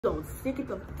We gonna stick it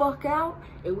the fuck out,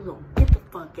 and we gonna get the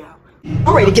fuck out.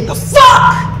 I'm ready to get the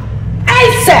fuck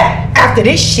ASAP after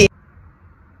this shit.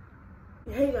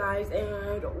 Hey guys,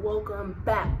 and welcome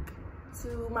back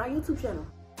to my YouTube channel.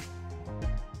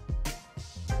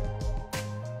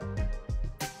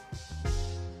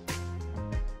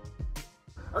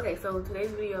 Okay, so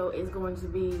today's video is going to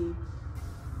be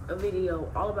a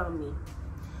video all about me.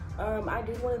 I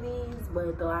did one of these,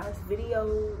 but the last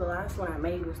one I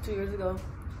made was 2 years ago.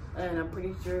 And I'm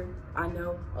pretty sure, I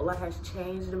know a lot has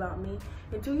changed about me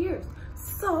in 2 years.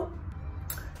 So,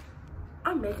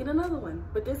 I'm making another one.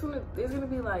 But this one is gonna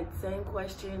be like same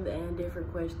questions and different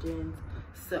questions.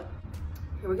 So,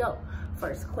 here we go.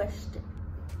 First question.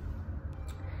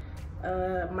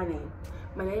 My name.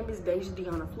 My name is Deja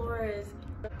Deanna Flores.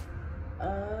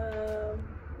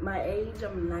 My age,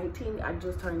 I'm 19. I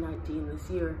just turned 19 this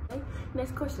year. Okay.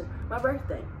 Next question. My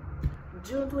birthday,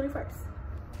 June 21st.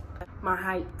 My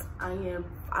height, I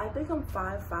think I'm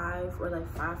 5'5" or like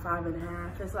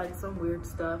 5'5.5". It's like some weird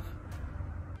stuff.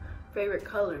 Favorite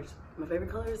colors. My favorite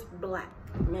color is black.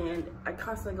 Man, I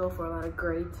constantly go for a lot of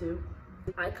gray too.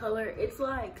 Eye color, it's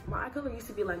like, my eye color used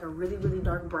to be like a really, really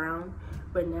dark brown,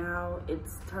 but now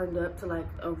it's turned up to like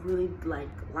a really like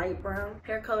light brown.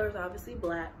 Hair color is obviously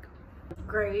black.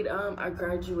 Grade, I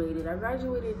graduated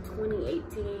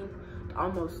 2018,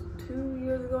 almost 2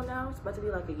 years ago now. It's about to be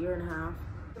like a year and a half.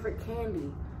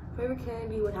 Favorite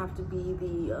candy would have to be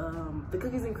the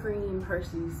cookies and cream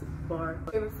Hershey's bar.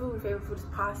 Favorite food is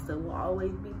pasta. Will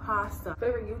always be pasta.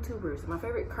 Favorite YouTubers.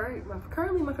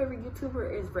 Currently my favorite YouTuber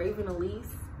is Raven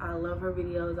Elise. I love her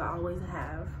videos. I always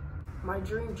have. My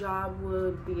dream job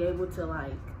would be able to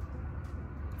like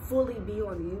fully be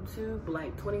on YouTube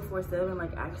like 24/7,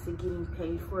 like actually getting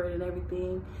paid for it and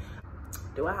everything.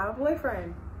 Do I have a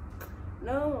boyfriend?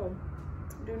 No,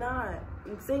 do not.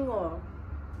 I'm single.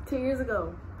 2 years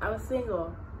ago, I was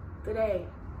single. Today,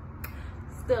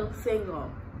 still single.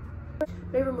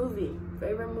 Favorite movie?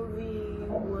 Favorite movie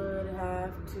would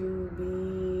have to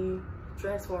be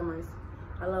Transformers.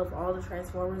 I love all the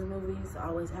Transformers movies. I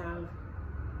always have.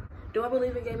 Do I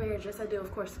believe in gay marriage? Yes, I do,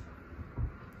 of course.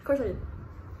 Of course I do.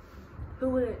 Who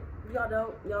wouldn't? Y'all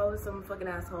don't. Y'all are some fucking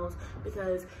assholes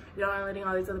because y'all aren't letting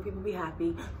all these other people be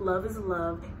happy. Love is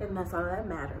love, and that's all that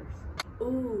matters.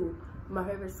 Ooh, my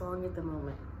favorite song at the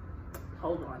moment.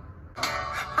 Hold on.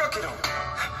 Broke it on,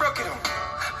 broke it on,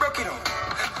 broke it on,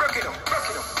 broke it on, broke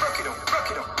it on, broke it on, broke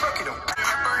it on, broke it on.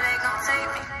 But they gon' take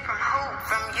me from who?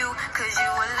 From you, cause you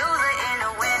a loser in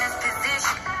a winner's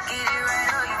position. Get it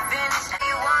right or you finish.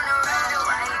 You wanna ride it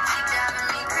while you keep driving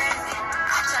me crazy.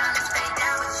 I'm trying to stay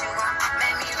down, but you gon'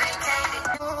 make me vacate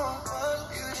it.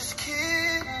 You just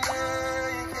keep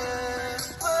making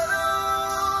it.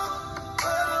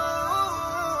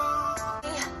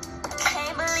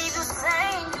 Can't believe you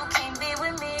saying you can't be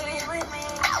with me.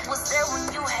 I was there when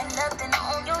you had nothing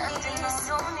on your knees.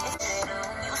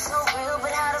 You so real,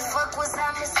 but how the fuck was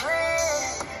I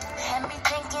misled? Had me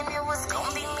thinking it was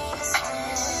gonna be me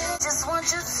instead. Just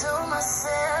want you to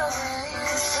myself,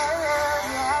 cause I love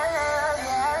you, I love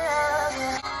you, I love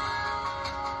you.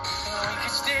 We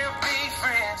can still be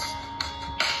friends.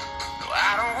 No,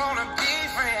 I don't wanna be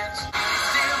friends. We can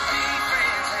still be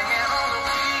friends. Hanging on the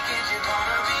weekends, you're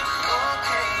gonna be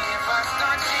okay if I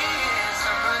start seeing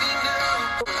somebody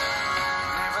new.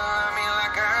 Never love me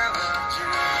like I loved you.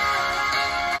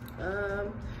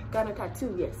 Got a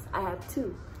tattoo. Yes, I have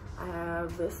two. I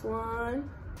have this one,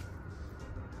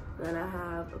 then I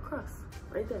have a cross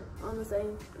right there on the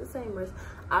same wrist.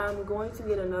 I'm going to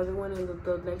get another one, and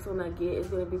the next one I get is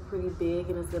gonna be pretty big,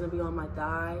 and it's gonna be on my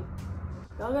thigh.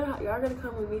 Y'all gonna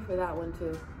come with me for that one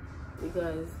too,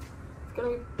 because it's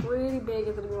gonna be pretty big.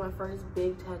 It's gonna be my first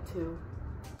big tattoo.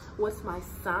 What's my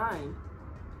sign?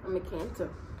 I'm a Cancer.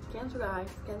 Cancer, guys.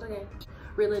 Cancer gang.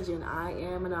 Religion. I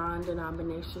am a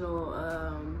non-denominational.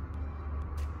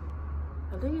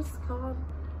 I think it's called.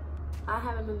 I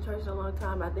haven't been to church in a long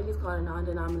time. I think it's called a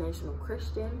non-denominational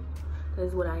Christian. That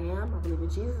is what I am. I believe in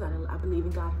Jesus. I believe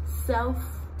in God Himself.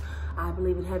 I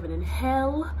believe in heaven and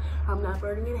hell. I'm not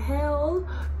burning in hell.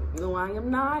 No, I am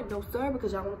not. No, sir,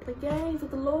 because y'all want to play games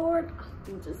with the Lord.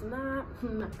 I'm just not.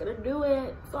 I'm not gonna do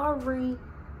it. Sorry.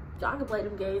 Y'all can play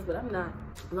them games, but I'm not.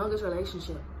 Longest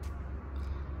relationship.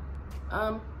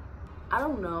 I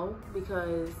don't know,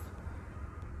 because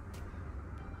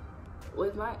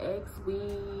with my ex, we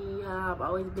have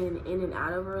always been in and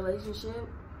out of a relationship.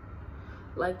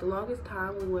 Like, the longest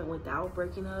time we went without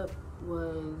breaking up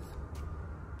was,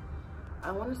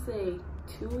 I want to say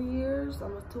 2 years,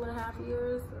 almost 2.5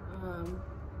 years.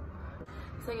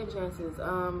 Second chances.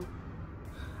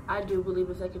 I do believe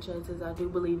in second chances. I do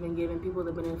believe in giving people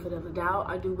the benefit of the doubt.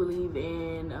 I do believe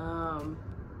in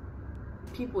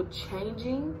people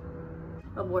changing.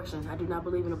 Abortion. I do not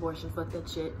believe in abortion. Fuck that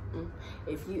shit.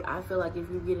 I feel like if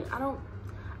you get it,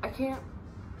 I can't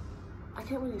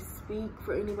really speak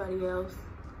for anybody else,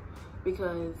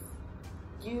 because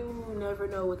you never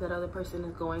know what that other person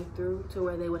is going through to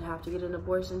where they would have to get an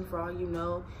abortion. For all you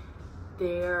know,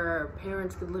 their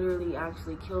parents could literally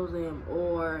actually kill them,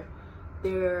 or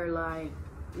they're like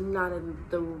not in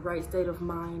the right state of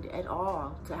mind at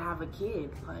all to have a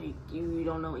kid. Like, you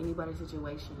don't know anybody's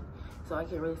situation. So I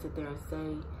can't really sit there and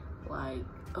say like,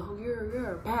 oh,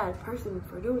 you're a bad person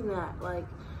for doing that. Like,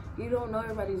 you don't know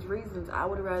everybody's reasons. I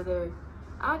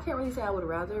can't really say I would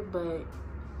rather, but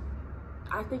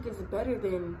I think it's better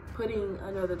than putting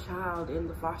another child in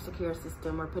the foster care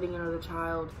system, or putting another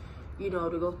child, you know,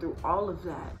 to go through all of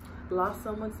that. Lost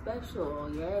someone special.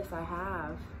 Yes, I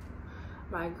have.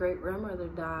 My great grandmother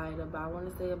died I want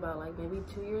to say about like maybe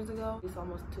 2 years ago. It's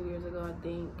almost 2 years ago, I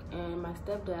think. And my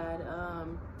stepdad,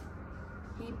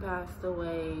 he passed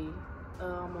away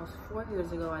almost 4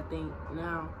 years ago, I think,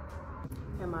 now.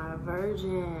 Am I a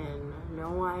virgin?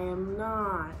 No, I am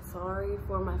not. Sorry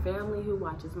for my family who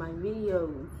watches my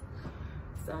videos.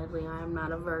 Sadly, I am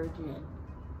not a virgin.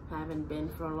 I haven't been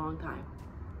for a long time.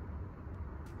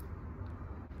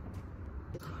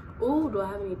 Ooh, do I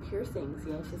have any piercings?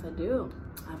 Yes, I do.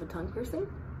 I have a tongue piercing.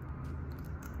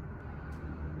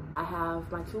 I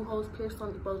have my 2 holes pierced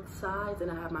on both sides, and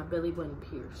I have my belly button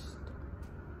pierced.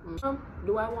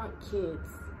 Do I want kids?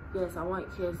 Yes, I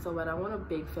want kids so bad. I want a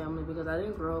big family because I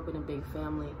didn't grow up in a big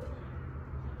family.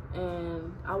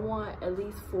 And I want at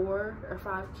least 4 or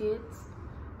 5 kids.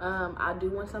 I do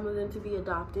want some of them to be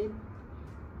adopted.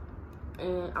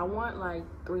 And I want like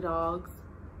 3 dogs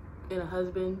and a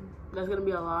husband. That's gonna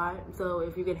be a lot. So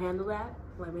if you can handle that,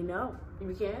 let me know. If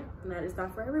you can't, that is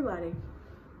not for everybody.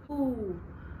 Ooh,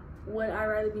 would I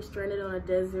rather be stranded on a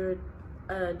deserted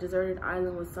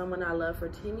island with someone I love for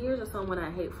 10 years or someone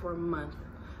I hate for a month?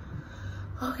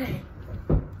 Okay,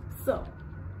 so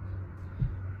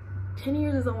 10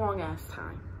 years is a long ass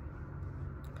time.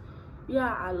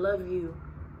 Yeah, I love you,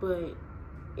 but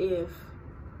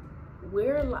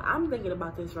I'm thinking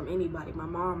about this from anybody, my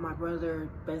mom, my brother,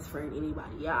 best friend,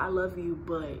 anybody. Yeah, I love you,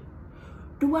 but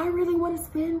do I really want to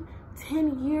spend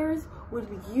 10 years with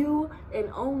you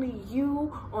and only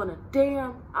you on a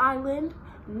damn island?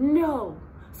 No.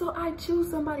 So I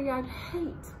choose somebody I'd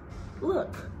hate.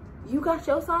 Look, you got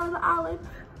your side of the island,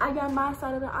 I got my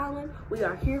side of the island. We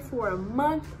are here for a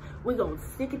month. We're gonna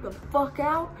stick it the fuck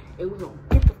out, and we're gonna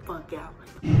get the fuck out.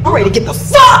 I'm ready to get the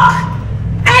fuck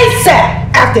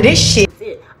ASAP after this shit. That's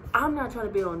it. I'm not trying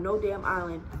to be on no damn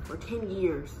island for 10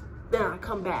 years. Then I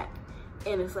come back,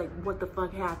 and it's like, what the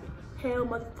fuck happened? Hell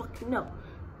motherfucking no.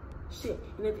 Shit,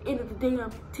 and at the end of the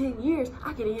damn 10 years,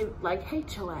 I can even like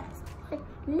hate your ass. Like,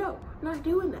 no, not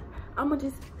doing that. I'ma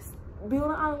just be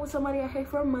on an island with somebody I hate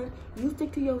for a month. You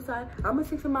stick to your side, I'ma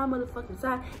stick to my motherfucking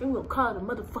side, and we'll call it a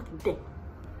motherfucking day.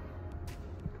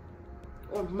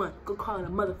 Or a month. Go call it a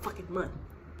motherfucking month.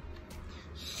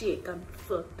 Shit, got me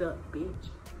fucked up, bitch.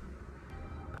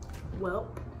 Well,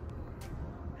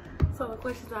 so the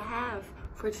questions I have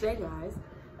for today, guys.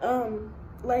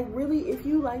 Like, really, if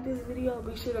you like this video,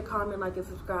 be sure to comment, like, and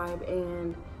subscribe.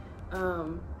 And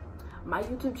my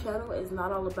YouTube channel is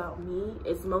not all about me.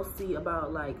 It's mostly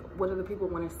about like what other people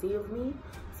want to see of me.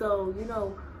 So, you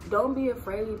know, don't be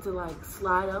afraid to like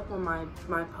slide up on my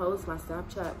posts, my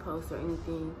Snapchat posts or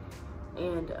anything,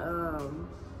 and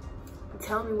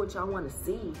tell me what y'all want to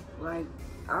see. Like,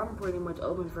 I'm pretty much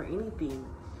open for anything.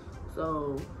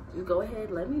 So just go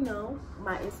ahead, let me know.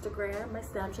 My Instagram, my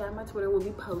Snapchat, my Twitter will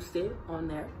be posted on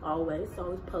there, always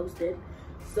posted.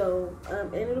 So,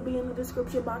 and it'll be in the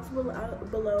description box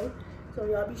below. So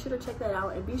y'all be sure to check that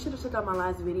out, and be sure to check out my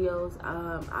last videos.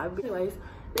 Anyways,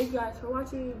 thank you guys for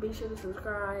watching. Be sure to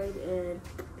subscribe, and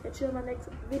catch you in my next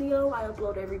video. I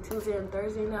upload every Tuesday and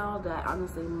Thursday now. That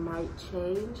honestly might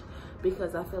change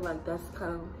because I feel like that's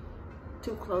kind of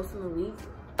too close in the week.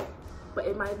 But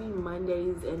it might be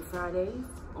Mondays and Fridays,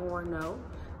 or no,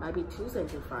 it might be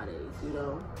Tuesdays and Fridays, you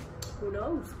know. Who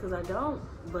knows? Because I don't,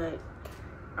 but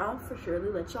I'll for surely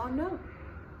let y'all know.